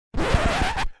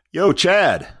Yo,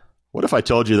 Chad, what if I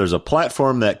told you there's a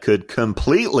platform that could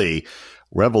completely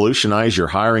revolutionize your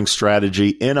hiring strategy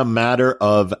in a matter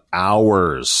of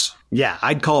hours? Yeah,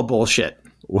 I'd call it bullshit.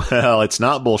 Well, it's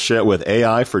not bullshit with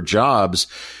AI for Jobs,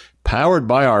 powered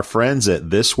by our friends at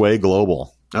This Way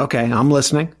Global. Okay, I'm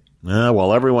listening.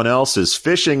 While everyone else is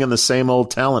fishing in the same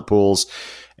old talent pools,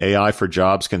 AI for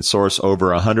Jobs can source over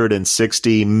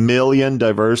 160 million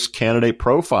diverse candidate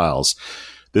profiles.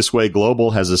 This Way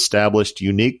Global has established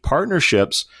unique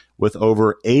partnerships with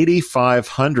over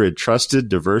 8,500 trusted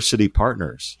diversity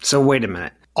partners. So wait a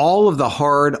minute. All of the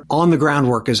hard on-the-ground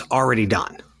work is already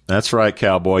done. That's right,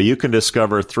 cowboy. You can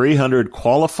discover 300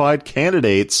 qualified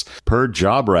candidates per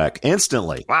job rec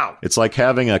instantly. Wow. It's like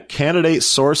having a candidate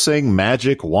sourcing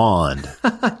magic wand.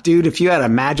 Dude, if you had a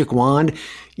magic wand,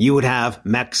 you would have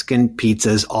Mexican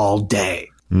pizzas all day.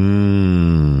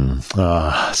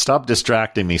 Stop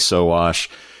distracting me, Sowash.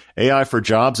 AI for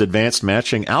Jobs advanced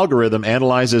matching algorithm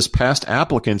analyzes past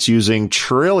applicants using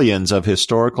trillions of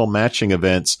historical matching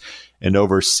events and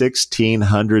over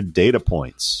 1,600 data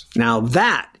points. Now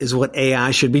that is what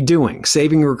AI should be doing,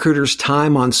 saving recruiters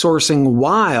time on sourcing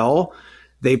while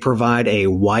they provide a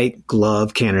white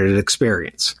glove candidate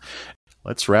experience.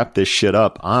 Let's wrap this shit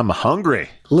up. I'm hungry.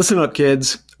 Listen up,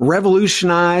 kids.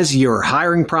 Revolutionize your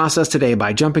hiring process today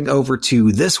by jumping over to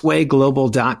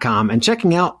thiswayglobal.com and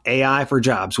checking out AI for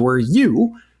Jobs, where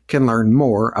you can learn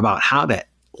more about how to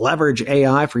leverage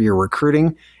AI for your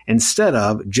recruiting instead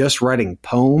of just writing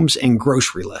poems and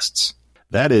grocery lists.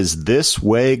 That is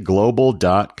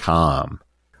thiswayglobal.com.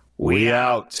 We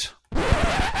out.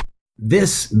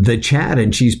 This, the Chad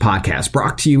and Cheese podcast,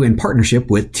 brought to you in partnership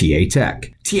with TA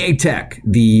Tech. TA Tech,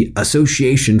 the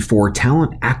Association for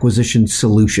Talent Acquisition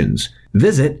Solutions.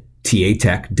 Visit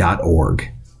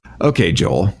tatech.org. Okay,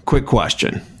 Joel, quick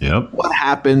question. Yep. What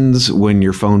happens when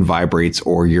your phone vibrates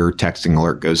or your texting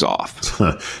alert goes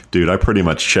off? Dude, I pretty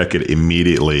much check it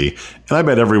immediately. And I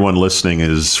bet everyone listening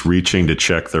is reaching to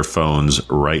check their phones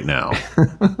right now.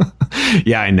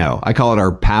 Yeah, I know. I call it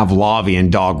our Pavlovian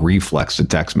dog reflex to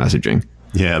text messaging.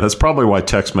 Yeah, that's probably why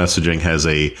text messaging has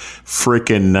a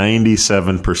freaking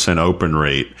 97% open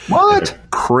rate. What? And a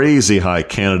crazy high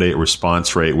candidate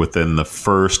response rate within the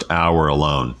first hour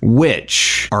alone.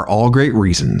 Which are all great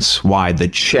reasons why the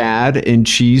Chad and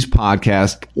Cheese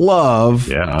podcast love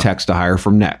text to hire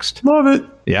from Nexxt. Love it.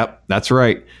 Yep, that's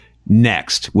right.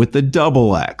 Nexxt with the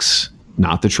double X.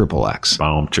 Not the triple X.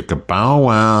 Boom, chicka, bow,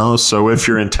 wow. So if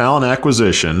you're in talent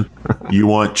acquisition, you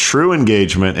want true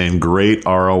engagement and great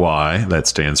ROI. That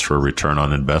stands for return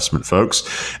on investment,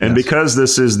 folks. And because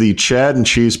this is the Chad and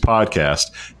Cheese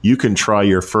podcast, you can try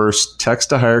your first text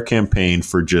to hire campaign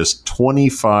for just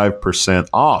 25%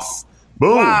 off.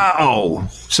 Boom. Wow.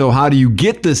 So how do you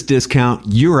get this discount?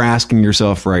 You're asking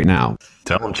yourself right now.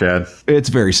 Tell them, Chad. It's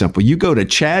very simple. You go to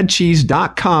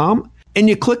chadcheese.com and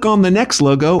you click on the Nexxt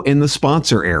logo in the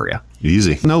sponsor area.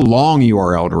 Easy. No long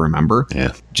URL to remember.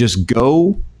 Yeah. Just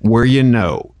go where you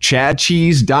know.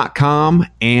 chadcheese.com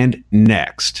and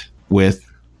Nexxt with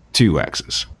 2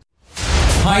 X's.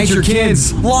 Hide your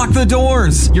kids. Lock the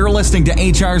doors. You're listening to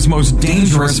HR's most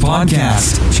dangerous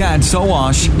podcast. Chad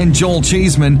Sowash and Joel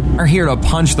Cheeseman are here to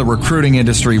punch the recruiting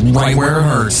industry right where it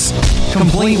hurts.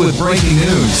 Complete with breaking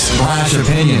news, brash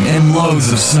opinion, and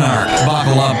loads of snark.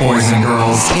 Buckle up, boys and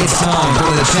girls. It's time for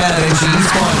the Chad and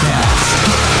Cheese podcast.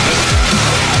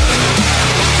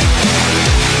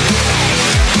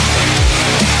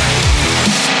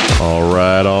 All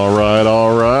right.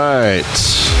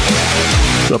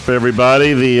 What's up,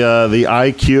 everybody? The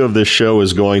IQ of this show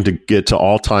is going to get to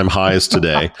all-time highs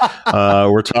today.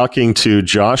 We're talking to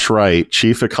Josh Wright,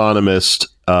 chief economist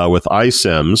with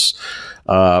iCIMS.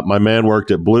 My man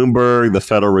worked at Bloomberg, the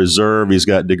Federal Reserve. He's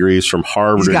got degrees from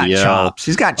Harvard and Yale. Chops.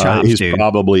 He's got chops, He's dude.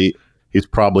 probably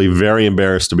very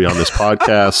embarrassed to be on this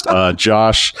podcast.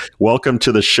 Josh, welcome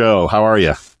to the show. How are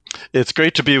you? It's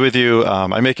great to be with you.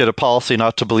 I make it a policy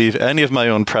not to believe any of my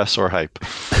own press or hype.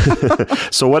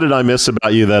 So what did I miss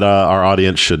about you that our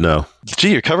audience should know?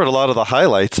 Gee, you covered a lot of the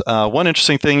highlights. One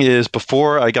interesting thing is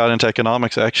before I got into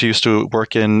economics, I actually used to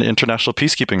work in international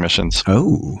peacekeeping missions.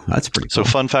 Oh, that's pretty cool. So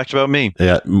fun fact about me.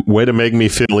 Yeah, way to make me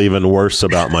feel even worse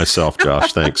about myself,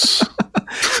 Josh. Thanks.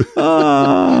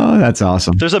 Oh, that's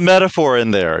awesome. There's a metaphor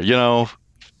in there, you know,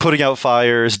 putting out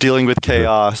fires, dealing with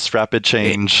chaos, rapid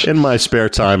change. In my spare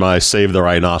time, I saved the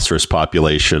rhinoceros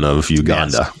population of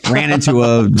Uganda. Yes. ran into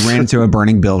a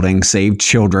burning building, saved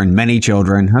children, many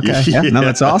children. Okay, yeah, no,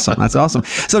 that's awesome. That's awesome.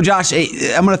 So, Josh,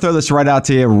 hey, I'm going to throw this right out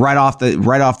to you right off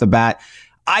the bat.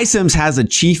 iCIMS has a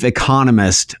chief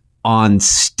economist on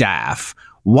staff.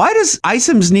 Why does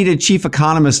iCIMS need a chief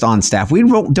economist on staff? We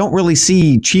don't really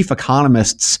see chief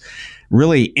economists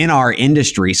really in our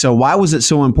industry. So why was it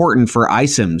so important for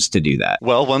iCIMS to do that?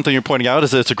 Well, one thing you're pointing out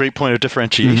is that it's a great point of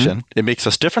differentiation. Mm-hmm. It makes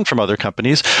us different from other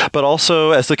companies, but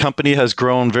also as the company has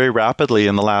grown very rapidly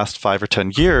in the last 5 or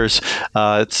 10 years,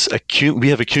 we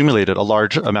have accumulated a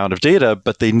large amount of data,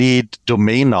 but they need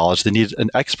domain knowledge. They need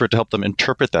an expert to help them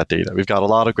interpret that data. We've got a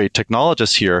lot of great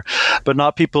technologists here, but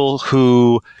not people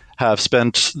who have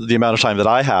spent the amount of time that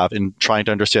I have in trying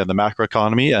to understand the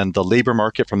macroeconomy and the labor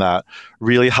market from that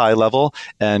really high level,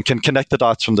 and can connect the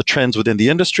dots from the trends within the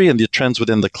industry and the trends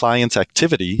within the client's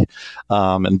activity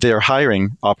and their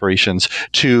hiring operations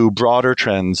to broader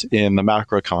trends in the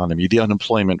macroeconomy, the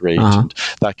unemployment rate, and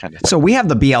that kind of thing. So we have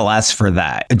the BLS for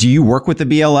that. Do you work with the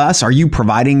BLS? Are you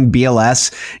providing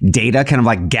BLS data, kind of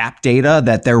like gap data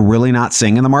that they're really not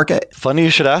seeing in the market? Funny you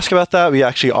should ask about that. We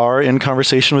actually are in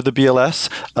conversation with the BLS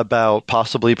about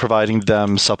possibly providing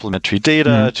them supplementary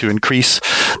data to increase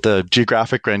the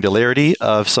geographic granularity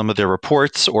of some of their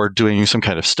reports, or doing some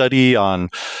kind of study on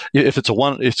if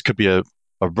it could be a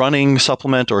running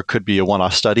supplement, or it could be a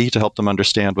one-off study to help them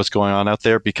understand what's going on out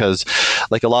there. Because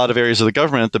like a lot of areas of the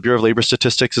government, the Bureau of Labor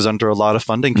Statistics is under a lot of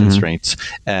funding constraints,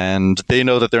 and they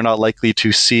know that they're not likely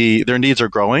to see, their needs are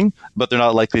growing, but they're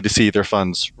not likely to see their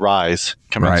funds rise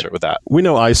commensurate with that. We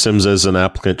know iCIMS as an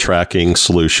applicant tracking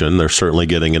solution. They're certainly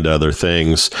getting into other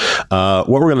things. What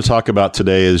we're going to talk about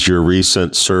today is your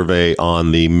recent survey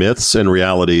on the myths and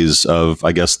realities of,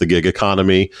 I guess, the gig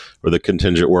economy or the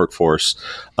contingent workforce.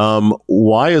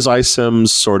 Why is iCIMS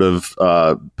sort of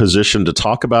positioned to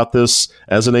talk about this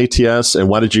as an ATS, and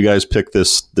why did you guys pick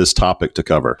this topic to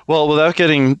cover? Well, without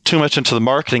getting too much into the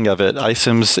marketing of it,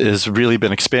 iCIMS has really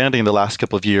been expanding the last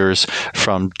couple of years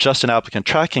from just an applicant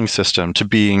tracking system to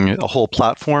being a whole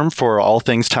platform for all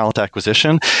things talent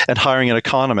acquisition, and hiring an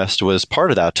economist was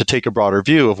part of that, to take a broader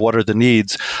view of what are the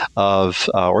needs of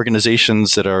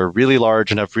organizations that are really large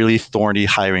and have really thorny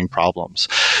hiring problems.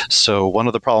 So one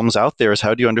of the problems out there is,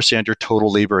 how do you understand your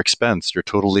total labor expense, your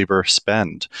total labor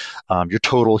spend, your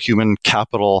total human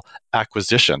capital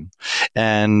acquisition?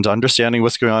 And understanding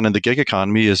what's going on in the gig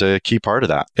economy is a key part of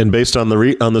that. And based on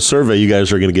the survey, you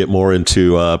guys are going to get more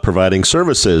into providing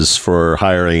services for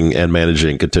hiring and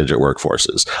managing contingent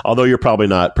workforces, although you're probably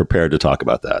not prepared to talk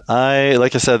about that.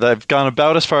 Like I said, I've gone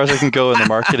about as far as I can go in the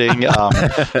marketing.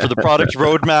 For the product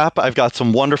roadmap, I've got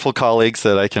some wonderful colleagues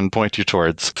that I can point you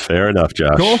towards. Fair enough,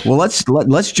 Josh. Cool. Well,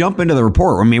 let's jump into the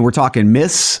report. I mean, we're talking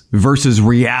myths versus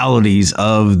realities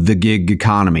of the gig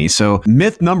economy. So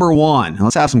myth number one,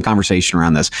 let's have some conversation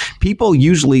around this. People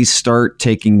usually start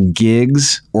taking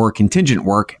gigs or contingent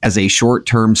work as a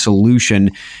short-term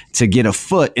solution to get a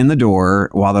foot in the door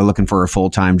while they're looking for a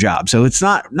full-time job. So it's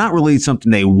not really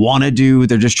something they want to do.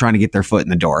 They're just trying to get their foot in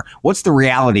the door. What's the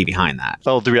reality behind that?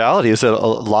 Well, the reality is that a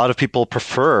lot of people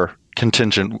prefer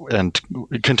contingent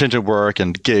work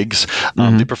and gigs.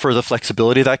 They prefer the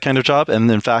flexibility of that kind of job. And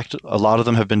in fact, a lot of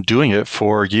them have been doing it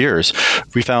for years.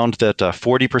 We found that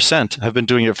 40% have been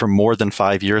doing it for more than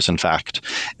 5 years, in fact.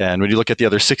 And when you look at the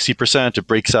other 60%, it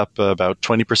breaks up about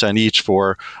 20% each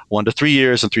for 1 to 3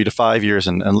 years and 3 to 5 years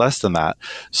and less than that.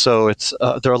 So it's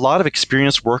there are a lot of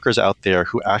experienced workers out there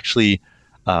who actually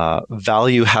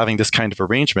value having this kind of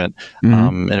arrangement,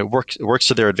 and it works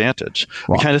to their advantage.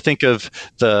 Wow. We kind of think of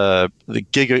the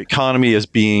gig economy as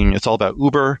being, it's all about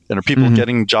Uber, and are people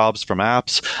getting jobs from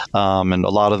apps, and a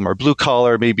lot of them are blue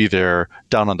collar. Maybe they're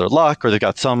down on their luck, or they've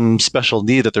got some special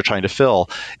need that they're trying to fill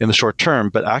in the short term.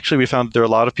 But actually, we found there are a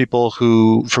lot of people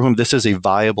for whom this is a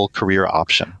viable career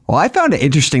option. Well, I found it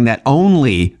interesting that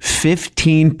only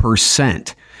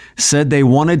 15% said they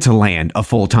wanted to land a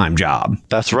full-time job.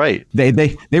 That's right.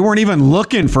 They weren't even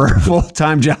looking for a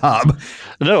full-time job.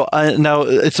 No. Now,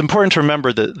 it's important to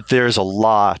remember that there's a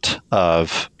lot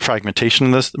of fragmentation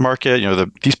in this market.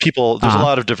 These people, there's a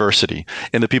lot of diversity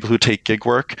in the people who take gig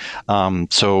work.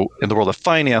 So in the world of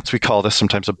finance, we call this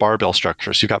sometimes a barbell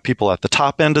structure. So you've got people at the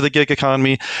top end of the gig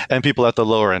economy and people at the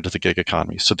lower end of the gig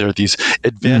economy. So there are these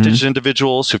advantaged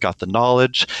individuals who've got the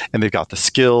knowledge, and they've got the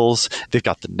skills, they've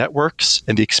got the networks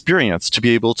and the experience to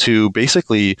be able to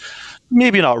basically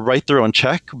maybe not write their own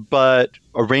check, but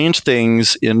arrange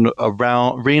things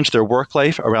arrange their work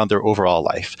life around their overall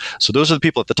life. So those are the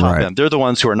people at the top end. They're the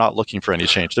ones who are not looking for any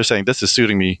change. They're saying, this is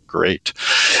suiting me great.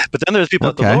 But then there's people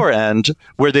at the lower end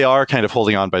where they are kind of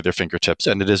holding on by their fingertips,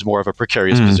 and it is more of a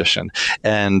precarious position.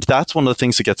 And that's one of the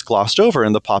things that gets glossed over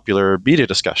in the popular media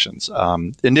discussions.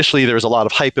 Initially, there was a lot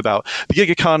of hype about the gig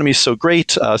economy is so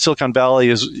great. Silicon Valley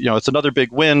is, it's another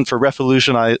big win for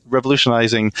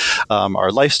revolutionizing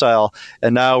our lifestyle.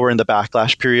 And now we're in the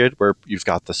backlash period where you've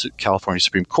got the California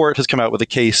Supreme Court has come out with a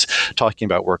case talking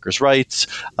about workers' rights.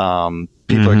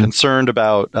 People are concerned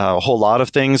about a whole lot of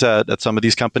things at some of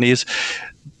these companies.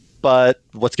 But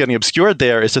what's getting obscured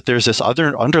there is that there's this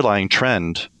other underlying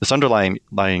trend, this underlying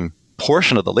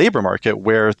portion of the labor market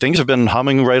where things have been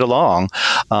humming right along.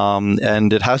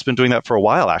 And it has been doing that for a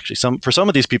while, actually. For some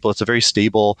of these people, it's a very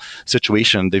stable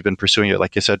situation. They've been pursuing it,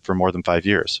 like I said, for more than 5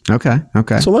 years. Okay.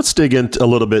 So let's dig in a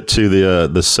little bit to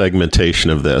the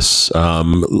segmentation of this.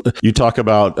 You talk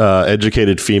about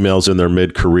educated females in their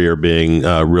mid-career being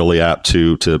really apt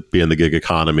to be in the gig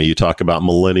economy. You talk about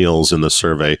millennials in the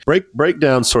survey. Break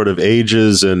down sort of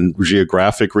ages and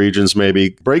geographic regions,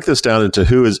 maybe. Break this down into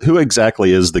who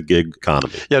exactly is the gig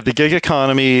economy. Yeah, the gig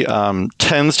economy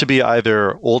tends to be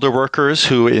either older workers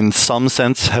who in some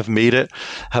sense have made it,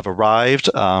 have arrived.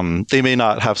 They may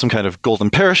not have some kind of golden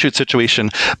parachute situation,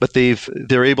 but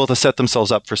they're able to set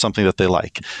themselves up for something that they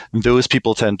like. And those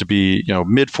people tend to be,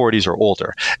 mid 40s or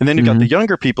older. And then you've got the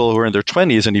younger people who are in their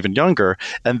 20s and even younger,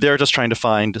 and they're just trying to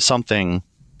find something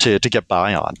to get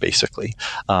by on, basically.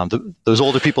 Those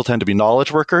older people tend to be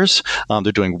knowledge workers.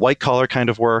 They're doing white-collar kind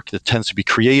of work. It tends to be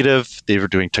creative. They're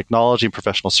doing technology and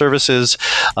professional services,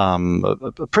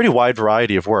 a pretty wide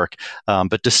variety of work,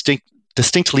 but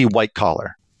distinctly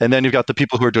white-collar. And then you've got the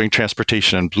people who are doing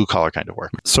transportation and blue-collar kind of work.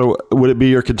 So would it be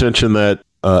your contention that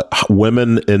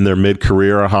women in their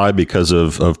mid-career are high because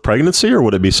of pregnancy, or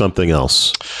would it be something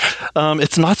else?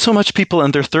 It's not so much people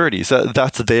in their 30s.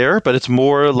 That's there, but it's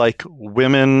more like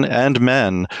women and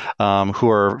men who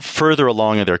are further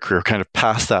along in their career, kind of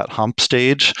past that hump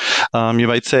stage, you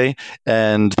might say.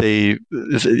 And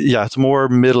it's more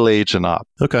middle-aged and up.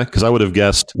 Okay, because I would have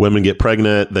guessed women get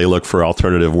pregnant, they look for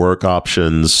alternative work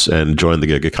options and join the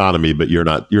gig economy, but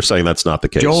you're saying that's not the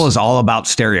case. Joel is all about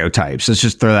stereotypes. Let's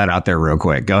just throw that out there real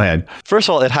quick. Go ahead. First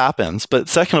of all, it happens. But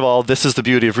second of all, this is the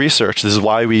beauty of research. This is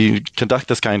why we conduct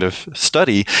this kind of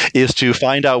study, is to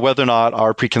find out whether or not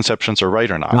our preconceptions are right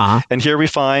or not. Uh-huh. And here we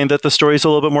find that the story is a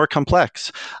little bit more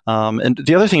complex. And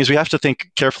the other thing is we have to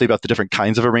think carefully about the different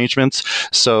kinds of arrangements.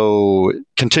 So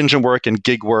contingent work and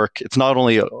gig work, it's not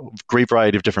only a great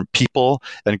variety of different people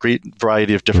and a great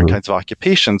variety of different kinds of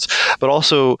occupations, but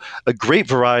also a great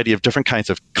variety of different kinds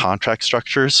of contract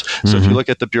structures. So if you look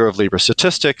at the Bureau of Labor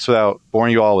Statistics, without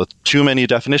boring you all with too many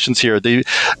definitions here, they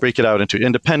break it out into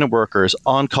independent workers,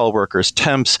 on-call workers,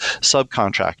 temps,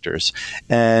 subcontractors.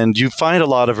 And you find a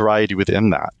lot of variety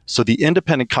within that. So the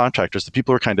independent contractors, the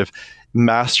people who are kind of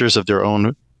masters of their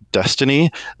own destiny,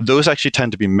 those actually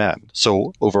tend to be men.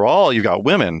 So overall, you've got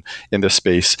women in this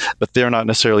space, but they're not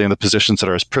necessarily in the positions that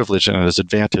are as privileged and as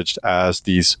advantaged as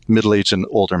these middle-aged and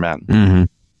older men. Mm-hmm.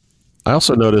 I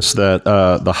also noticed that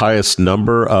the highest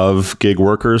number of gig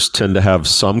workers tend to have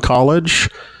some college.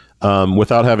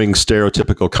 Without having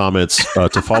stereotypical comments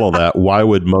to follow that, why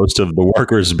would most of the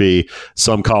workers be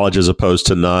some college as opposed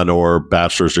to none or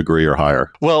bachelor's degree or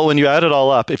higher? Well, when you add it all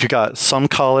up, if you got some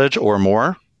college or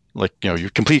more, like you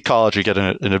complete college, you get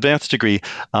an advanced degree,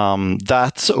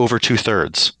 that's over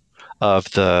 2/3 of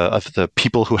the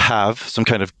people who have some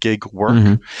kind of gig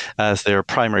work as their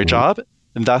primary job.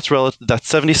 And that's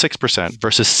 76%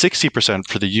 versus 60%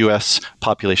 for the U.S.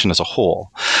 population as a whole.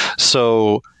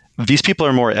 So these people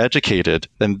are more educated,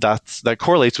 and that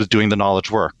correlates with doing the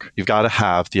knowledge work. You've got to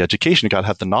have the education, you've got to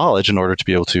have the knowledge in order to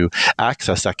be able to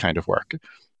access that kind of work.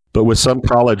 But with some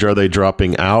college, are they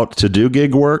dropping out to do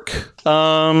gig work?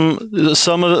 Some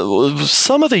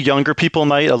of the younger people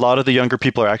might. A lot of the younger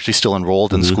people are actually still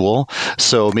enrolled in school.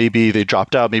 So maybe they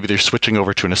dropped out. Maybe they're switching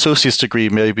over to an associate's degree.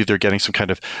 Maybe they're getting some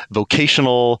kind of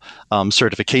vocational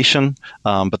certification.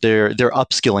 But they're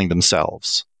upskilling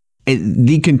themselves.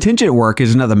 The contingent work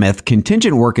is another myth.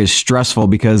 Contingent work is stressful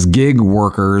because gig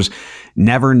workers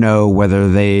never know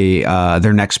whether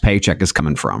their next paycheck is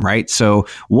coming from, right? So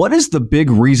what is the big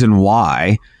reason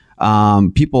why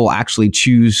people actually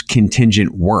choose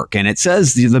contingent work? And it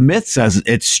says, the myth says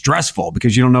it's stressful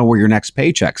because you don't know where your next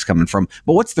paycheck's coming from.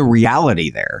 But what's the reality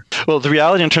there? Well, the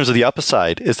reality in terms of the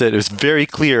upside is that it was very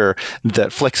clear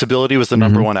that flexibility was the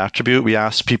number one attribute. We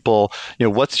asked people,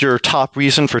 what's your top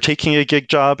reason for taking a gig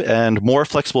job? And more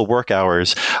flexible work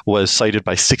hours was cited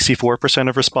by 64%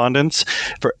 of respondents.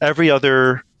 For every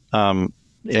other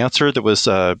answer that was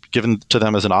given to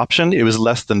them as an option, it was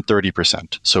less than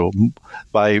 30%. So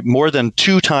by more than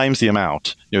 2 times the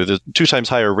amount, the 2 times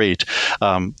higher rate,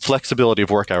 flexibility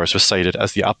of work hours was cited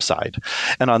as the upside.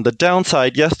 And on the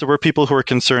downside, yes, there were people who were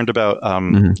concerned about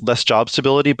less job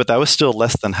stability, but that was still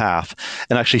less than half.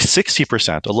 And actually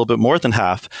 60%, a little bit more than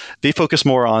half, they focused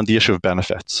more on the issue of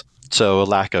benefits. So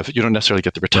you don't necessarily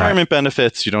get the retirement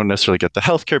benefits, you don't necessarily get the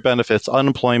healthcare benefits,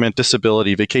 unemployment,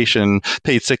 disability, vacation,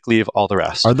 paid sick leave, all the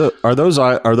rest. Are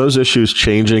those issues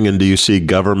changing, and do you see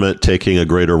government taking a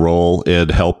greater role in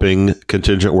helping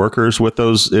contingent workers with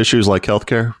those issues like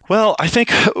healthcare? Well, I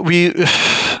think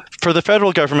for the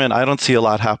federal government, I don't see a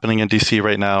lot happening in DC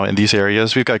right now in these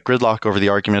areas. We've got gridlock over the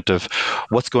argument of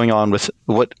what's going on with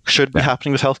what should be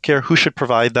happening with healthcare, who should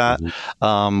provide that.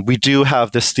 We do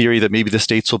have this theory that maybe the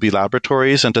states will be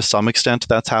laboratories, and to some extent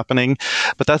that's happening,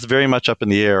 but that's very much up in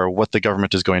the air what the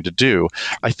government is going to do.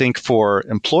 I think for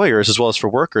employers as well as for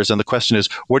workers, and the question is,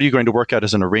 what are you going to work out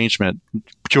as an arrangement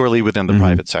purely within the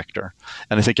private sector?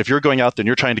 And I think if you're going out there and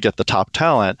you're trying to get the top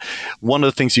talent, one of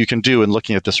the things you can do in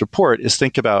looking at this report is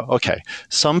think about, okay,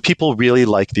 some people really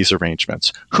like these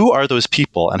arrangements. Who are those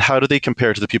people, and how do they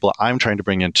compare to the people I'm trying to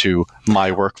bring into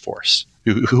my workforce?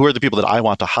 Who are the people that I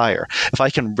want to hire? If I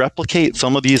can replicate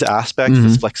some of these aspects,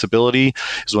 this flexibility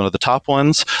is one of the top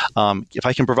ones. If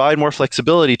I can provide more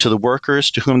flexibility to the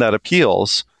workers to whom that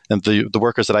appeals, and the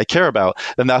workers that I care about,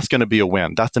 then that's going to be a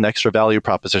win. That's an extra value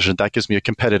proposition. That gives me a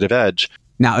competitive edge.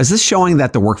 Now, is this showing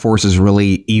that the workforce is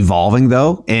really evolving,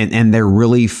 though, and they're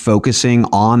really focusing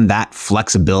on that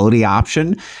flexibility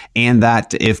option, and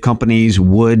that if companies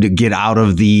would get out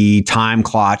of the time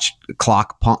clock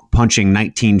punching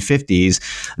 1950s,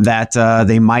 that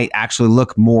they might actually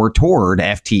look more toward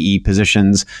FTE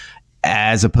positions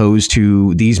as opposed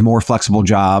to these more flexible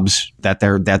jobs that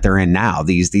they're in now,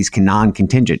 these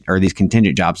non-contingent or these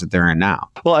contingent jobs that they're in now?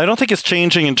 Well, I don't think it's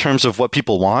changing in terms of what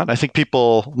people want. I think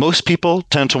most people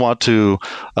tend to want to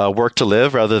work to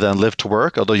live rather than live to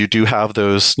work, although you do have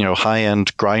those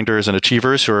high-end grinders and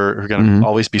achievers who are going to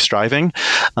always be striving.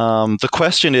 The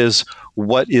question is,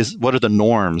 what are the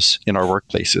norms in our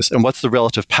workplaces, and what's the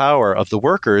relative power of the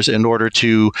workers in order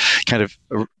to kind of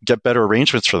get better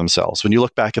arrangements for themselves? When you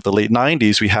look back at the late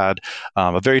 90s, we had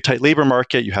a very tight labor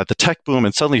market, you had the tech boom,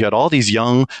 and suddenly you had all these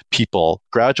young people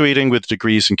graduating with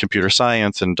degrees in computer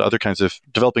science and other kinds of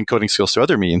developing coding skills through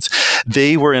other means.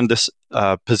 They were in this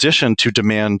position to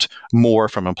demand more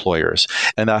from employers.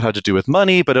 And that had to do with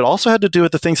money, but it also had to do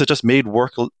with the things that just made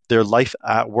their life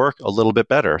at work a little bit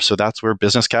better. So that's where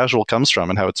business casual comes from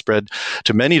and how it spread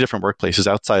to many different workplaces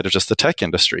outside of just the tech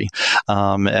industry.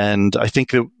 And I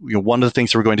think that one of the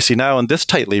things that we're going to see now in this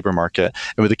tight labor market,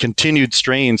 and with the continued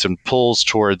strains and pulls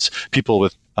towards people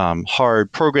with hard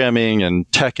programming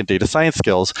and tech and data science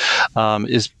skills,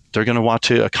 is they're going to want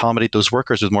to accommodate those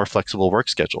workers with more flexible work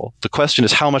schedule. The question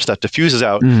is how much that diffuses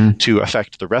out to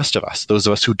affect the rest of us, those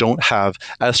of us who don't have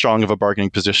as strong of a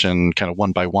bargaining position kind of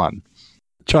one by one.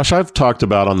 Josh, I've talked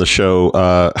about on the show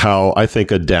how I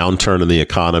think a downturn in the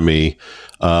economy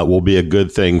will be a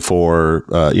good thing for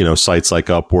sites like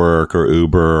Upwork or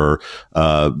Uber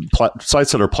or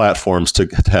sites that are platforms to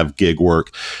have gig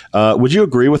work. Would you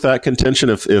agree with that contention?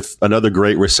 If another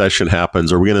great recession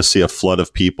happens, are we going to see a flood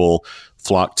of people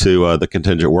flock to the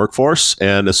contingent workforce?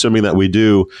 And assuming that we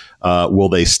do, will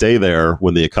they stay there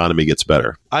when the economy gets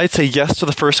better? I'd say yes to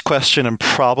the first question and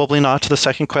probably not to the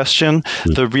second question.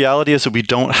 The reality is that we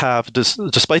don't have,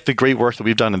 despite the great work that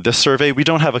we've done in this survey, we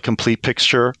don't have a complete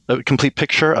picture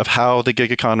of how the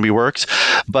gig economy works.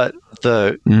 But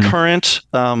the current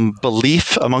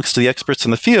belief amongst the experts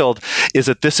in the field is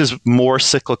that this is more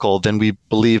cyclical than we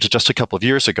believed just a couple of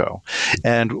years ago.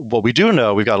 And what we do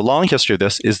know, we've got a long history of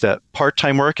this, is that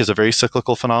part-time work is a very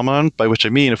cyclical phenomenon, by which I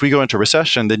mean, if we go into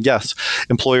recession, then yes,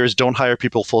 employers don't hire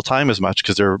people full-time as much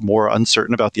because they're more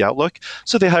uncertain about the outlook.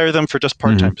 So they hire them for just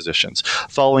part-time positions.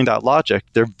 Following that logic,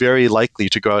 they're very likely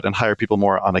to go out and hire people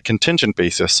more on a contingent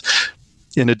basis,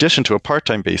 in addition to a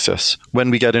part-time basis, when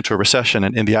we get into a recession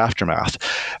and in the aftermath.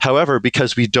 However,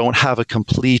 because we don't have a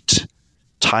complete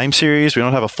time series, we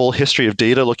don't have a full history of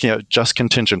data looking at just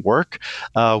contingent work,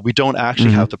 we don't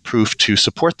actually have the proof to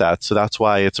support that. So that's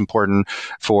why it's important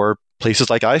for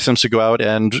places like iCIMS to go out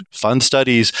and fund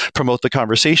studies, promote the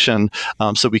conversation,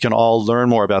 so we can all learn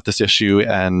more about this issue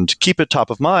and keep it top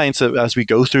of mind. So as we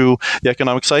go through the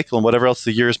economic cycle and whatever else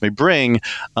the years may bring,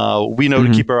 we know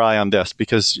to keep our eye on this,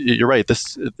 because you're right,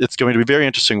 it's going to be very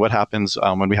interesting what happens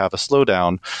when we have a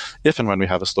slowdown, if and when we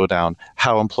have a slowdown,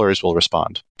 how employers will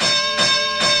respond.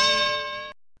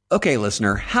 Okay,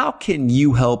 listener, how can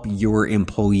you help your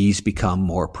employees become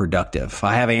more productive?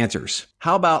 I have answers.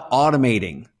 How about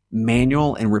automating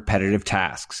manual and repetitive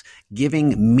tasks,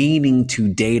 giving meaning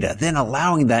to data, then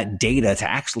allowing that data to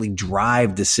actually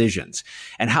drive decisions?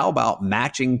 And how about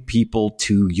matching people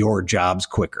to your jobs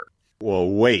quicker? Well,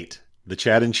 wait. The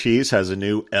Chad and Cheese has a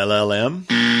new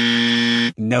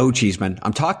LLM? No, Cheeseman.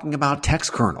 I'm talking about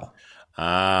text kernel.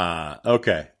 Ah,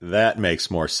 okay. That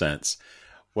makes more sense.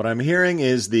 What I'm hearing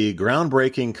is the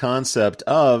groundbreaking concept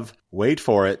of, wait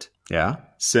for it,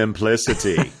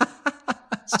 simplicity.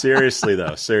 Seriously,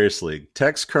 though,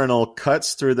 Text kernel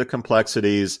cuts through the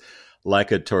complexities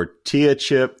like a tortilla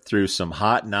chip through some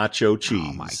hot nacho cheese.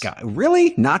 Oh, my God.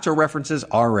 Really? Nacho references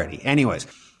already. Anyways.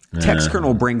 Text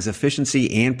kernel brings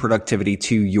efficiency and productivity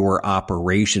to your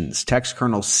operations. Text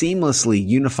kernel seamlessly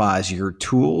unifies your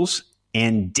tools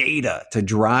and data to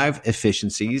drive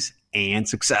efficiencies and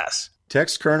success.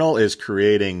 Text kernel is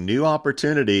creating new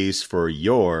opportunities for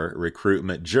your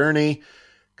recruitment journey,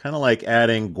 kind of like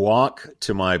adding guac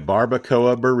to my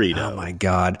barbacoa burrito. Oh my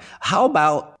God. How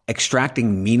about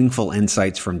extracting meaningful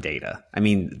insights from data? I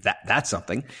mean, that's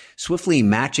something. Swiftly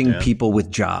matching people with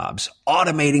jobs,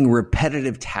 automating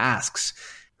repetitive tasks.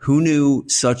 Who knew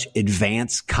such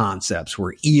advanced concepts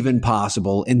were even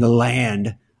possible in the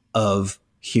land of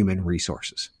human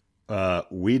resources?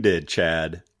 We did,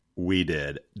 Chad. We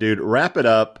did. Dude, wrap it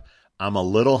up. I'm a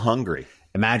little hungry.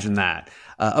 Imagine that.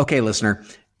 Okay, listener,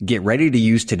 get ready to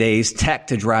use today's tech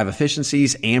to drive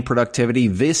efficiencies and productivity.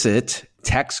 Visit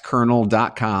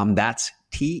textkernel.com. That's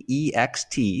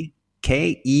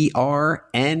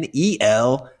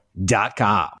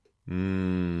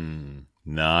TEXTKERNEL.com.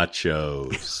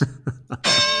 Nachos.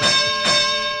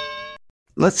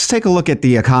 Let's take a look at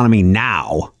the economy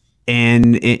now.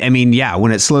 And I mean,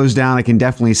 when it slows down, I can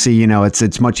definitely see,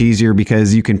 it's much easier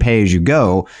because you can pay as you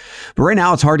go. But right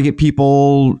now, it's hard to get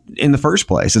people in the first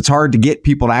place. It's hard to get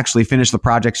people to actually finish the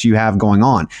projects you have going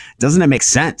on. Doesn't it make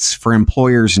sense for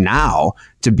employers now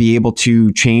to be able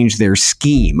to change their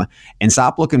scheme and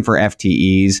stop looking for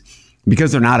FTEs?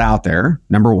 Because they're not out there,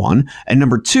 number one. And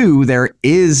number two, there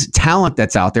is talent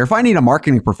that's out there. If I need a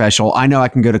marketing professional, I know I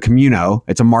can go to Communo.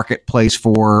 It's a marketplace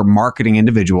for marketing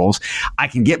individuals. I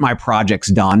can get my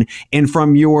projects done. And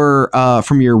from your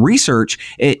research,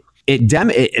 it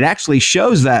actually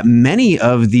shows that many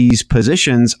of these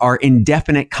positions are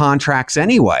indefinite contracts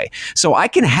anyway. So I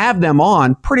can have them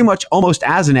on pretty much almost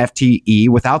as an FTE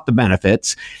without the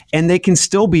benefits, and they can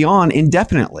still be on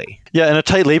indefinitely. Yeah, in a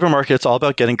tight labor market, it's all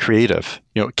about getting creative.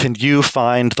 Can you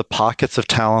find the pockets of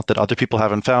talent that other people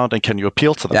haven't found, and can you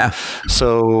appeal to them? Yeah.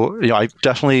 So, I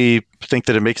definitely think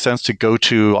that it makes sense to go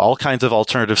to all kinds of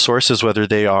alternative sources, whether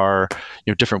they are,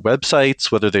 different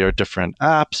websites, whether they are different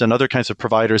apps and other kinds of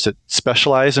providers that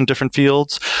specialize in different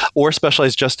fields or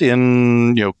specialize just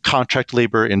in, contract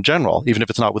labor in general, even if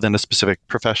it's not within a specific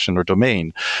profession or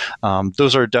domain.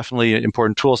 Those are definitely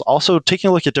important tools. Also, taking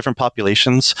a look at different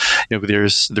populations,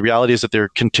 there's the reality is that there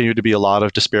continue to be a lot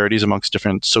of disparities amongst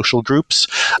different social groups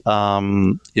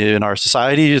in our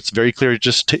society. It's very clear. You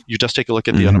just take a look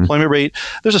at the unemployment rate.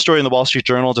 There's a story in the Wall Street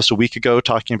Journal just a week ago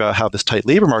talking about how this tight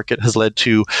labor market has led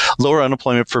to lower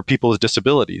unemployment for people with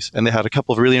disabilities. And they had a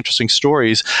couple of really interesting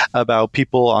stories about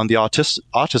people on the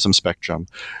autism spectrum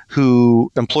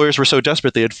who employers were so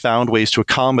desperate they had found ways to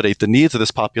accommodate the needs of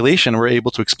this population and were able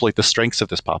to exploit the strengths of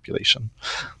this population.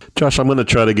 Josh, I'm going to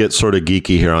try to get sort of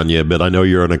geeky here on you, but I know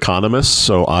you're an economist,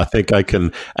 so I think I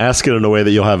can ask it in a way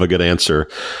that you'll have a good answer.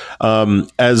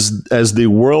 As the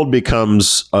world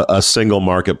becomes a single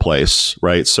marketplace,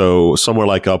 right? So somewhere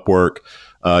like Upwork,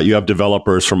 you have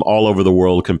developers from all over the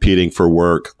world competing for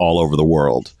work all over the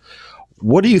world.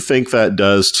 What do you think that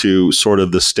does to sort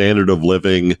of the standard of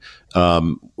living,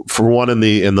 for one in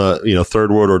the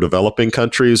third world or developing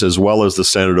countries, as well as the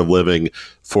standard of living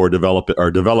for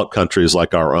developed countries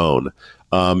like our own?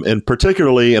 And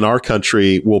particularly in our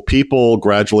country, will people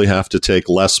gradually have to take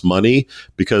less money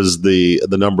because the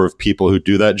number of people who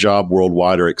do that job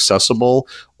worldwide are accessible?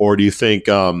 Or do you think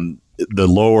the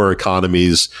lower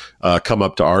economies come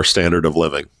up to our standard of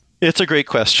living? It's a great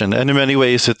question. And in many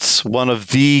ways, it's one of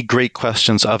the great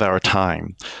questions of our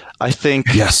time. I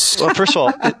think, yes. Well, first of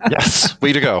all, yes,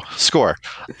 way to go. Score.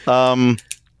 One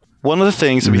of the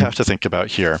things that we have to think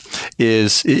about here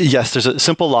is, yes, there's a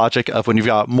simple logic of when you've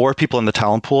got more people in the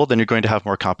talent pool, then you're going to have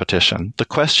more competition. The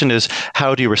question is,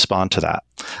 how do you respond to that?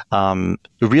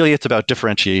 Really, it's about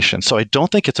differentiation. So I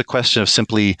don't think it's a question of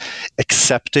simply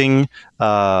accepting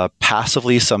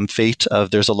passively some fate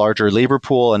of there's a larger labor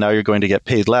pool and now you're going to get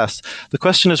paid less. The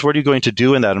question is, what are you going to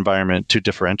do in that environment to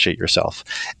differentiate yourself?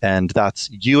 And that's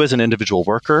you as an individual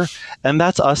worker, and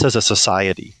that's us as a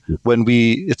society.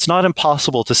 It's not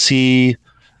impossible to see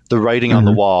the writing on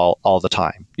the wall all the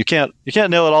time. You can't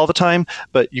nail it all the time,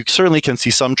 but you certainly can see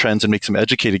some trends and make some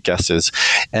educated guesses.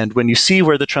 And when you see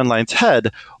where the trend lines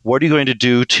head, what are you going to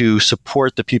do to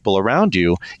support the people around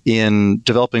you in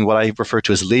developing what I refer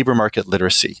to as labor market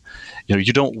literacy?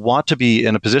 You don't want to be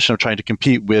in a position of trying to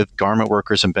compete with garment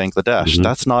workers in Bangladesh.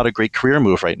 That's not a great career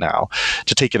move right now.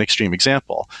 To take an extreme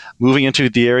example, moving into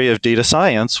the area of data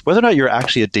science, whether or not you're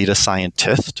actually a data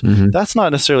scientist, that's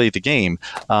not necessarily the game,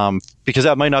 because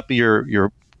that might not be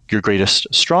your greatest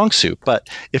strong suit. But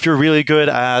if you're really good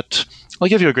at, I'll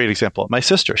give you a great example. My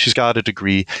sister, she's got a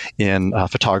degree in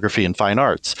photography and fine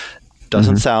arts.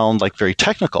 Doesn't sound like very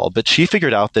technical, but she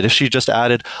figured out that if she just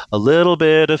added a little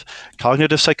bit of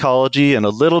cognitive psychology and a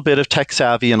little bit of tech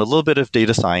savvy and a little bit of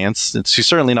data science, and she's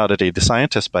certainly not a data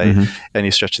scientist by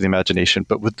any stretch of the imagination,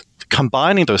 but with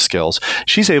combining those skills,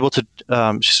 she's been able to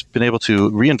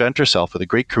reinvent herself with a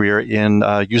great career in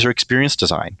user experience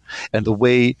design and the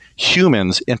way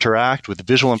humans interact with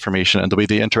visual information and the way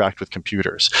they interact with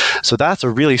computers. So that's a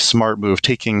really smart move,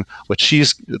 taking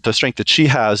the strength that she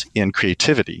has in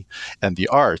creativity and the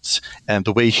arts and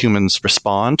the way humans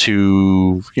respond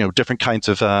to different kinds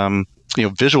of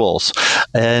visuals,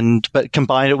 but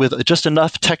combine it with just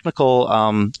enough technical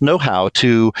know-how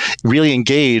to really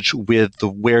engage with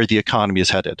where the economy is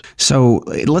headed. So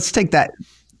let's take that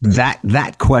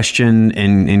question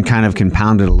and kind of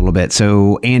compound it a little bit.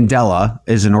 So Andela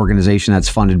is an organization that's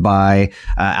funded by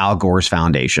Al Gore's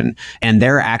foundation, and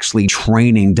they're actually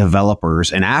training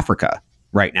developers in Africa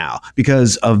right now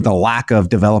because of the lack of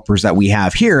developers that we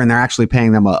have here, and they're actually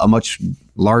paying them a much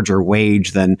larger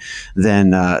wage than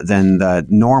the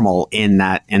normal in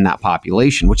that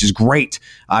population, which is great,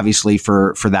 obviously,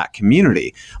 for that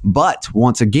community. But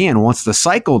once the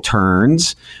cycle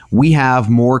turns, we have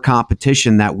more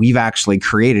competition that we've actually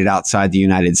created outside the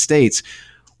United States.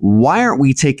 Why aren't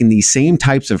we taking these same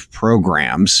types of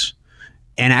programs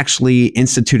and actually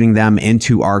instituting them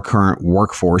into our current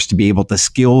workforce to be able to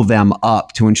skill them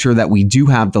up to ensure that we do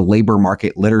have the labor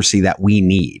market literacy that we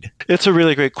need? It's a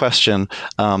really great question.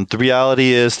 The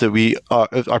reality is that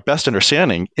our best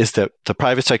understanding is that the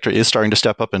private sector is starting to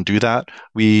step up and do that.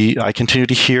 I continue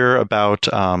to hear about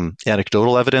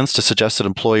anecdotal evidence to suggest that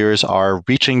employers are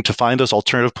reaching to find those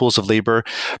alternative pools of labor,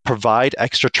 provide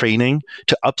extra training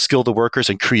to upskill the workers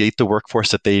and create the workforce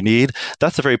that they need.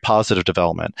 That's a very positive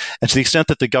development. And to the extent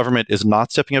that the government is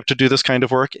not stepping up to do this kind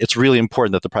of work, it's really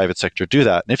important that the private sector do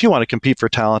that. And if you want to compete for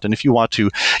talent, and if you want to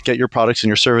get your products and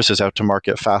your services out to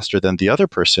market faster than the other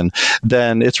person,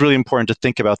 then it's really important to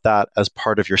think about that as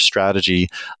part of your strategy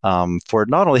for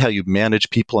not only how you manage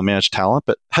people and manage talent,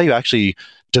 but how you actually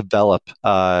develop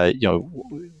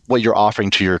what you're offering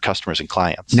to your customers and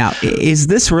clients. Now, is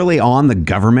this really on the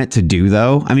government to do,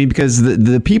 though? I mean, because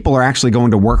the people are actually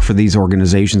going to work for these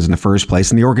organizations in the first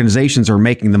place, and the organizations are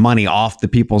making the money off the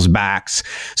people's backs.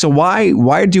 So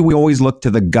why do we always look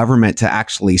to the government to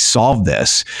actually solve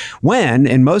this when,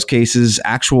 in most cases,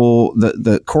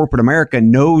 the corporate America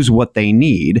knows what they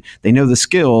need, they know the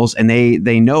skills, and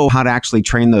they know how to actually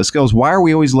train those skills? Why are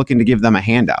we always looking to give them a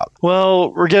handout?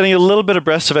 Well, we're getting a little bit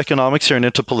abreast of economics here and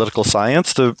into political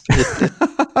science.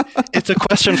 It's a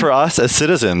question for us as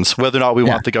citizens whether or not we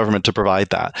want the government to provide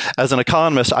that. As an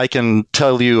economist, I can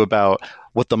tell you about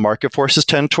what the market forces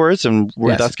tend towards and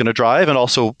where that's going to drive, and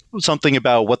also something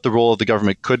about what the role of the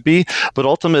government could be. But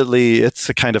ultimately, it's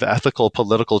a kind of ethical,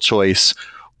 political choice,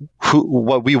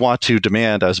 what we want to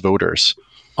demand as voters.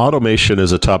 Automation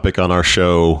is a topic on our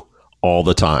show all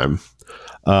the time.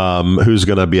 Who's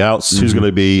going to be out? Who's going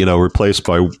to be replaced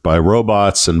by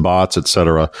robots and bots, et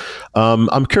cetera.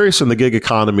 I'm curious, in the gig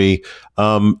economy,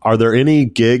 are there any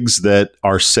gigs that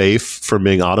are safe from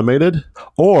being automated,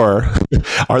 or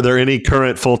are there any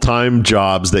current full-time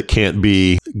jobs that can't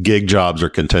be gig jobs or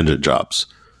contingent jobs?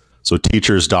 So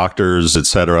teachers, doctors, et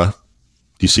cetera.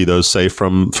 Do you see those safe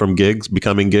from gigs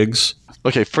becoming gigs?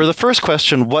 Okay, for the first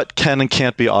question, what can and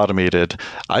can't be automated?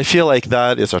 I feel like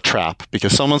that is a trap,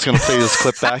 because someone's going to play this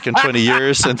clip back in 20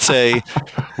 years and say,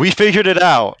 we figured it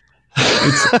out.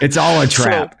 It's all a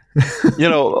trap.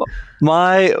 So,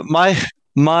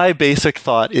 my basic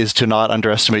thought is to not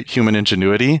underestimate human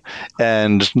ingenuity,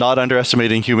 and not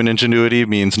underestimating human ingenuity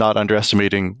means not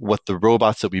underestimating what the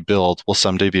robots that we build will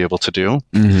someday be able to do.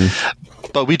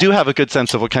 But we do have a good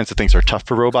sense of what kinds of things are tough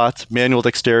for robots. Manual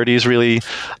dexterity is really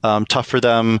tough for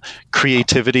them.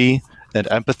 Creativity and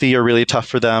empathy are really tough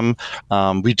for them.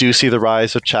 We do see the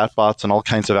rise of chatbots and all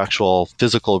kinds of actual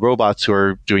physical robots who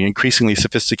are doing increasingly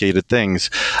sophisticated things.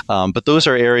 But those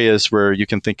are areas where you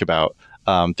can think about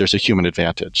there's a human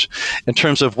advantage. In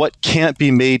terms of what can't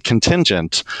be made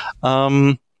contingent,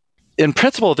 in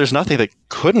principle, there's nothing that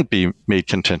couldn't be made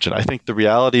contingent. I think the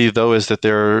reality, though, is that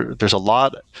there's a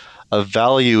lot of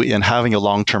value in having a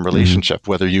long-term relationship,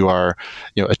 whether you are,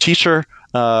 a teacher,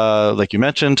 like you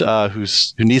mentioned, who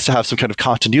needs to have some kind of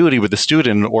continuity with the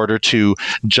student in order to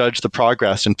judge the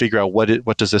progress and figure out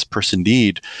what does this person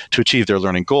need to achieve their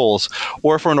learning goals,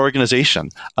 or for an organization.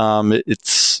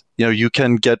 It's you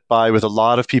can get by with a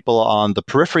lot of people on the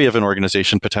periphery of an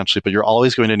organization potentially, but you're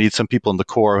always going to need some people in the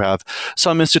core who have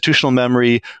some institutional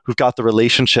memory, who've got the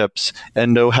relationships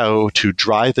and know how to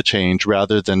drive the change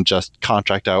rather than just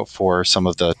contract out for some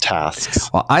of the tasks.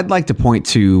 Well, I'd like to point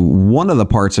to one of the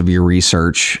parts of your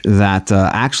research that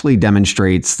actually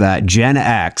demonstrates that Gen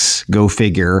X, go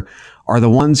figure, are the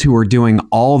ones who are doing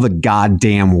all the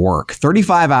goddamn work.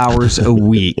 35 hours a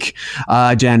week,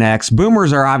 Gen X.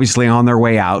 Boomers are obviously on their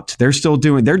way out.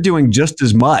 They're doing just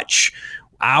as much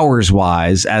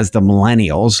hours-wise as the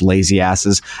millennials, lazy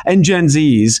asses, and Gen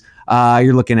Zs.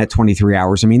 You're looking at 23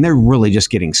 hours. I mean, they're really just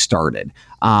getting started.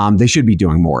 They should be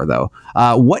doing more, though.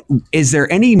 What is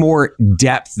there any more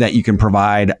depth that you can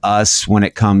provide us when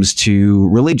it comes to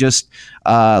really just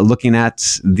looking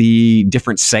at the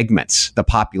different segments, the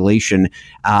population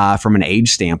from an age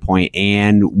standpoint,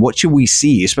 and what should we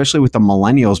see, especially with the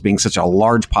millennials being such a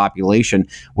large population?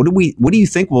 What do you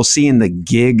think we'll see in the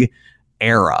gig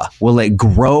era? Will it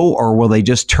grow, or will they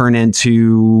just turn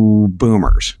into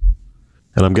boomers?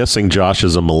 And I'm guessing Josh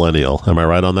is a millennial. Am I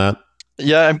right on that?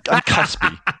 Yeah, I'm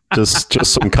cuspy. just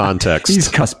some context. He's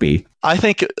cuspy. I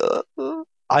think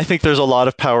there's a lot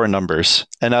of power in numbers,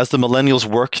 and as the millennials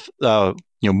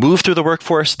move through the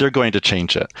workforce, they're going to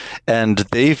change it, and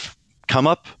they've come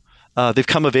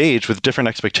of age with different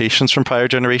expectations from prior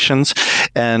generations,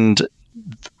 and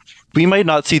we might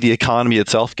not see the economy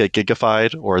itself get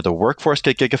gigified or the workforce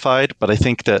get gigified, but I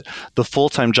think that the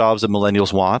full-time jobs that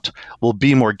millennials want will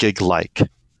be more gig-like.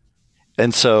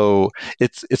 And so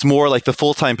it's more like the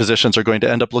full-time positions are going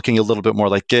to end up looking a little bit more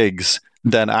like gigs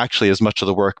than actually as much of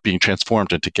the work being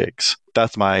transformed into gigs.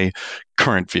 That's my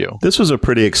current view. This was a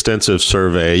pretty extensive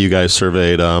survey. You guys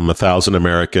surveyed 1,000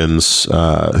 Americans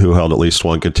who held at least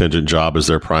one contingent job as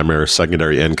their primary or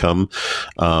secondary income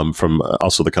from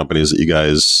also the companies that you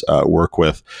guys work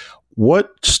with.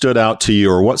 What stood out to you,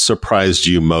 or what surprised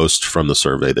you most from the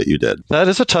survey that you did? That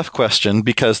is a tough question,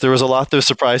 because there was a lot that was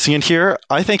surprising in here.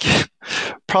 I think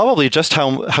probably just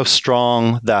how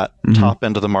strong that top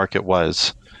end of the market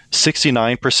was.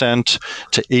 69%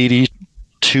 to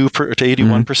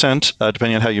 81%,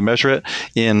 depending on how you measure it,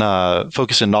 in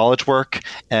focus in knowledge work,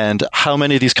 and how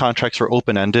many of these contracts were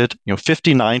open-ended.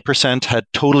 59% had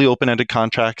totally open-ended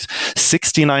contracts.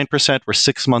 69% were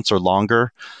 6 months or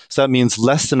longer. So that means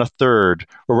less than a third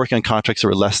were working on contracts that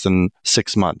were less than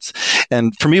 6 months.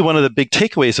 And for me, one of the big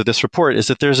takeaways of this report is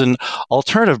that there's an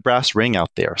alternative brass ring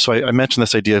out there. So I mentioned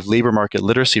this idea of labor market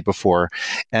literacy before,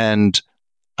 and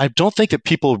I don't think that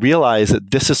people realize that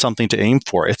this is something to aim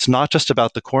for. It's not just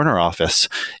about the corner office.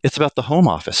 It's about the home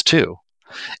office too.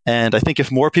 And I think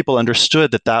if more people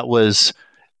understood that that was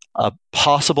a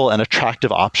possible and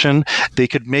attractive option, they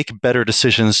could make better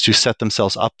decisions to set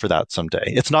themselves up for that someday.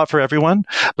 It's not for everyone,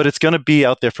 but it's going to be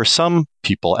out there for some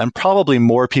people, and probably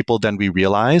more people than we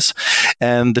realize.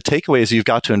 And the takeaway is you've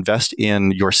got to invest in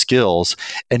your skills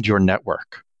and your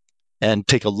network, and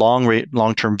take a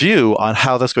long-term view on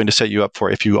how that's going to set you up for,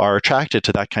 if you are attracted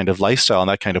to that kind of lifestyle and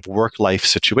that kind of work-life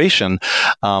situation,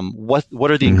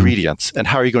 what are the ingredients, and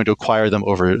how are you going to acquire them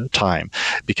over time?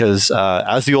 Because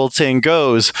as the old saying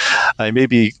goes, I may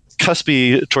be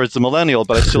cuspy towards the millennial,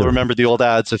 but I still remember the old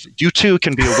ads of, you too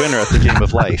can be a winner at the game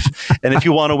of life. And if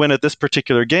you want to win at this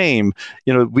particular game,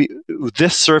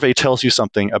 this survey tells you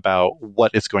something about what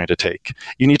it's going to take.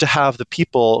 You need to have the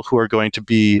people who are going to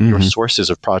be your sources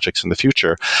of projects in the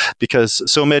future, because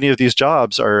so many of these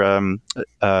jobs are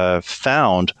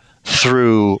found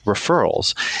through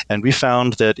referrals. And we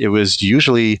found that it was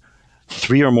usually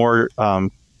 3 or more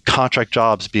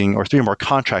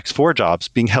contracts for jobs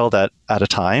being held at a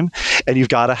time, and you've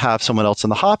got to have someone else in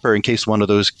the hopper in case one of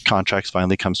those contracts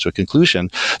finally comes to a conclusion,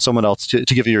 someone else to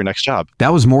give you your next job.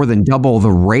 That was more than double the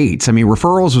rates. I mean,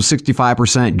 referrals was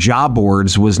 65%, job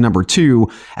boards was number 2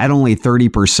 at only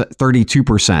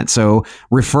 32%. So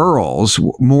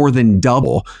referrals more than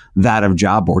double that of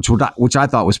job boards, which I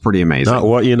thought was pretty amazing. Not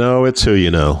what you know, it's who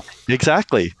you know.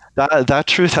 Exactly. That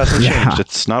truth hasn't changed.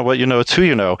 It's not what you know, it's who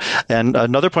you know. And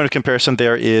another point of comparison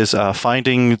there is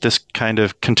finding this kind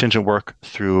of contingent work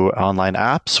through online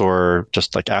apps, or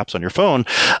just like apps on your phone,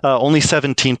 only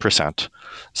 17%.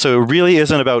 So it really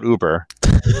isn't about Uber.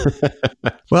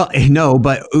 Well, no,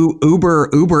 but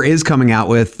Uber is coming out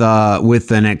with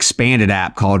an expanded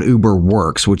app called Uber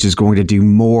Works, which is going to do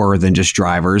more than just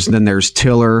drivers. And then there's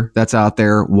Tiller that's out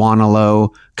there,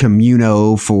 Wanalo,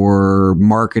 Communo for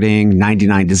marketing,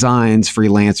 99 Designs,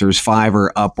 freelancers,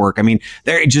 Fiverr, Upwork. I mean,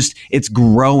 it's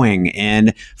growing.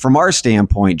 And from our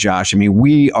standpoint, Josh, I mean,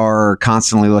 we are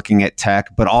constantly looking at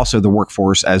tech, but also the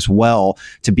workforce as well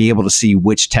to be able to see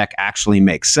which tech actually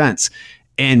makes sense.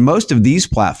 And most of these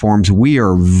platforms we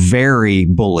are very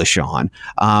bullish on.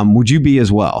 Would you be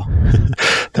as well?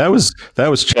 That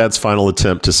was Chad's final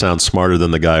attempt to sound smarter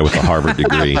than the guy with the Harvard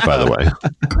degree, by the way.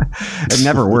 It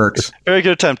never works. Very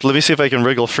good attempt. Let me see if I can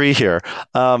wriggle free here.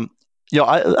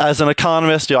 As an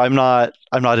economist, I'm not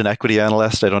an equity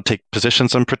analyst. I don't take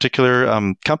positions on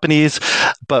particular companies,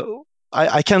 but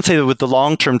I can say that with the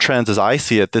long-term trends as I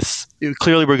see it,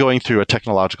 clearly we're going through a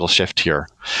technological shift here,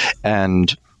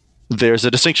 and there's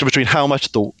a distinction between how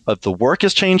much the work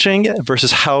is changing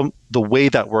versus how the way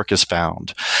that work is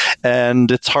found.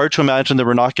 And it's hard to imagine that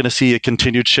we're not going to see a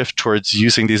continued shift towards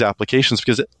using these applications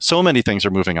because so many things are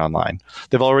moving online.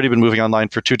 They've already been moving online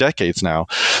for 2 decades now.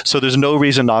 So there's no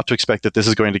reason not to expect that this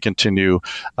is going to continue.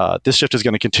 This shift is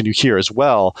going to continue here as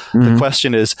well. Mm-hmm. The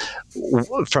question is,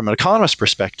 from an economist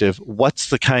perspective, what's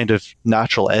the kind of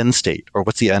natural end state, or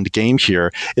what's the end game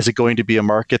here? Is it going to be a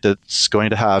market that's going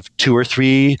to have 2 or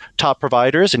 3 top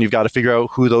providers, and you've got to figure out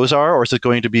who those are, or is it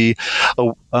going to be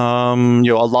a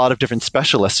lot of different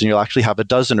specialists, and you'll actually have a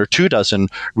dozen or 2 dozen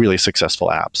really successful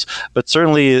apps? But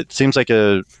certainly, it seems like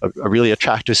a really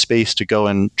attractive space to go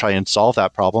and try and solve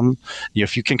that problem.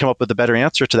 If you can come up with a better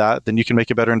answer to that, then you can make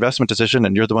a better investment decision,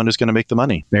 and you're the one who's going to make the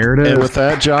money. There it is. And with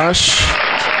that, Josh,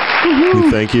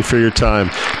 we thank you for your time.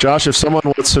 Josh, if someone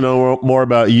wants to know more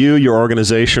about you, your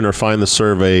organization, or find the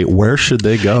survey, where should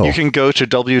they go? You can go to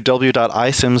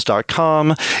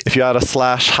www.icims.com. If you add a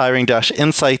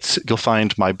 /hiring-insights, you'll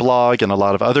find my blog and a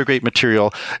lot of other great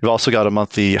material. We've also got a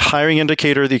monthly hiring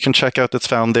indicator that you can check out that's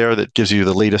found there that gives you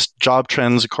the latest job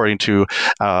trends according to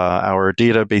our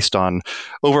data based on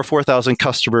over 4,000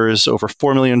 customers, over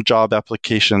 4 million jobs,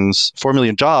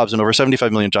 and over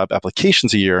 75 million job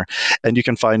applications a year. And you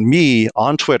can find me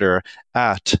on Twitter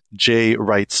at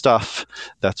JWrightStuff.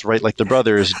 That's right, like the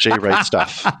brothers,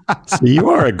 JWrightStuff. So you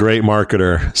are a great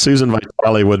marketer. Susan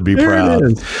Vitale would be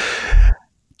proud.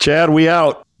 Chad, we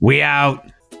out. We out.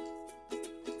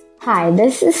 Hi,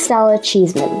 this is Stella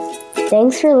Cheeseman.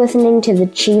 Thanks for listening to the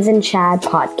Cheese and Chad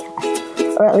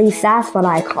podcast, or at least that's what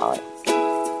I call it.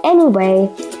 Anyway,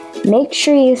 make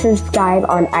sure you subscribe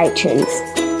on iTunes,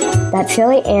 that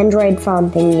silly Android phone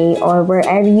thingy, or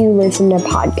wherever you listen to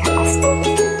podcasts.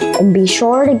 And be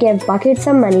sure to give buckets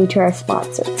of money to our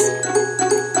sponsors.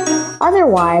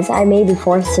 Otherwise, I may be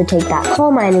forced to take that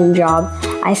coal mining job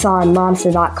I saw on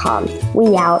Monster.com.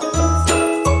 We out.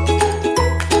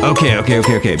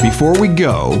 Okay. Before we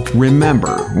go,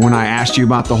 remember when I asked you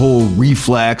about the whole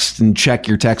reflex and check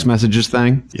your text messages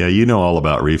thing? Yeah, you know all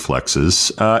about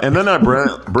reflexes. And then I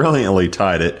brilliantly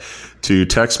tied it to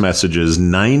text messages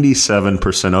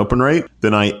 97% open rate.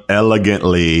 Then I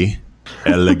elegantly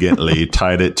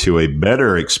tied it to a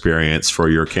better experience for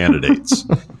your candidates.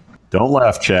 Don't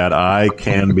laugh, Chad. I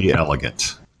can be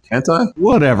elegant. Can't I?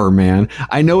 Whatever, man.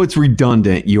 I know it's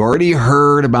redundant. You already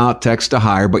heard about text to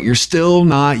hire, but you're still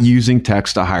not using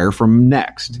text to hire from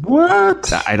Nexxt.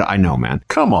 What? I know, man.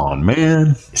 Come on,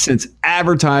 man. Since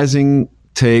advertising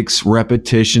takes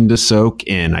repetition to soak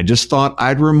in, I just thought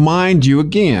I'd remind you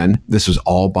again, this was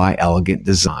all by Elegant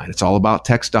Design. It's all about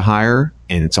text to hire,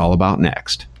 and it's all about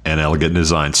Nexxt. And Elegant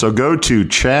Design. So go to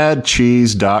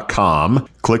chadcheese.com,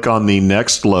 click on the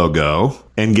Nexxt logo,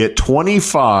 and get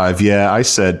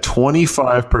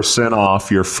 25% off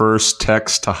your first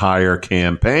text to hire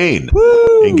campaign.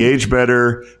 Woo! Engage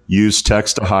better, use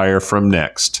text to hire from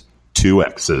Nexxt. 2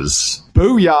 X's.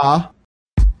 Booyah!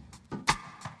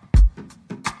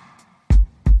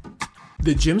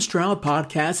 The Jim Stroud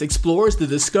Podcast explores the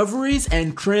discoveries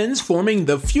and trends forming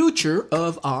the future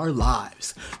of our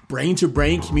lives.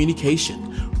 Brain-to-brain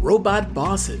communication, robot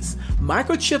bosses,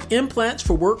 microchip implants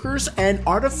for workers, and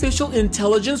artificial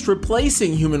intelligence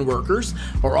replacing human workers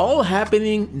are all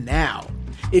happening now.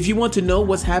 If you want to know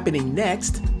what's happening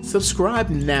next, subscribe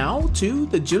now to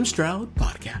the Jim Stroud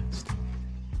Podcast.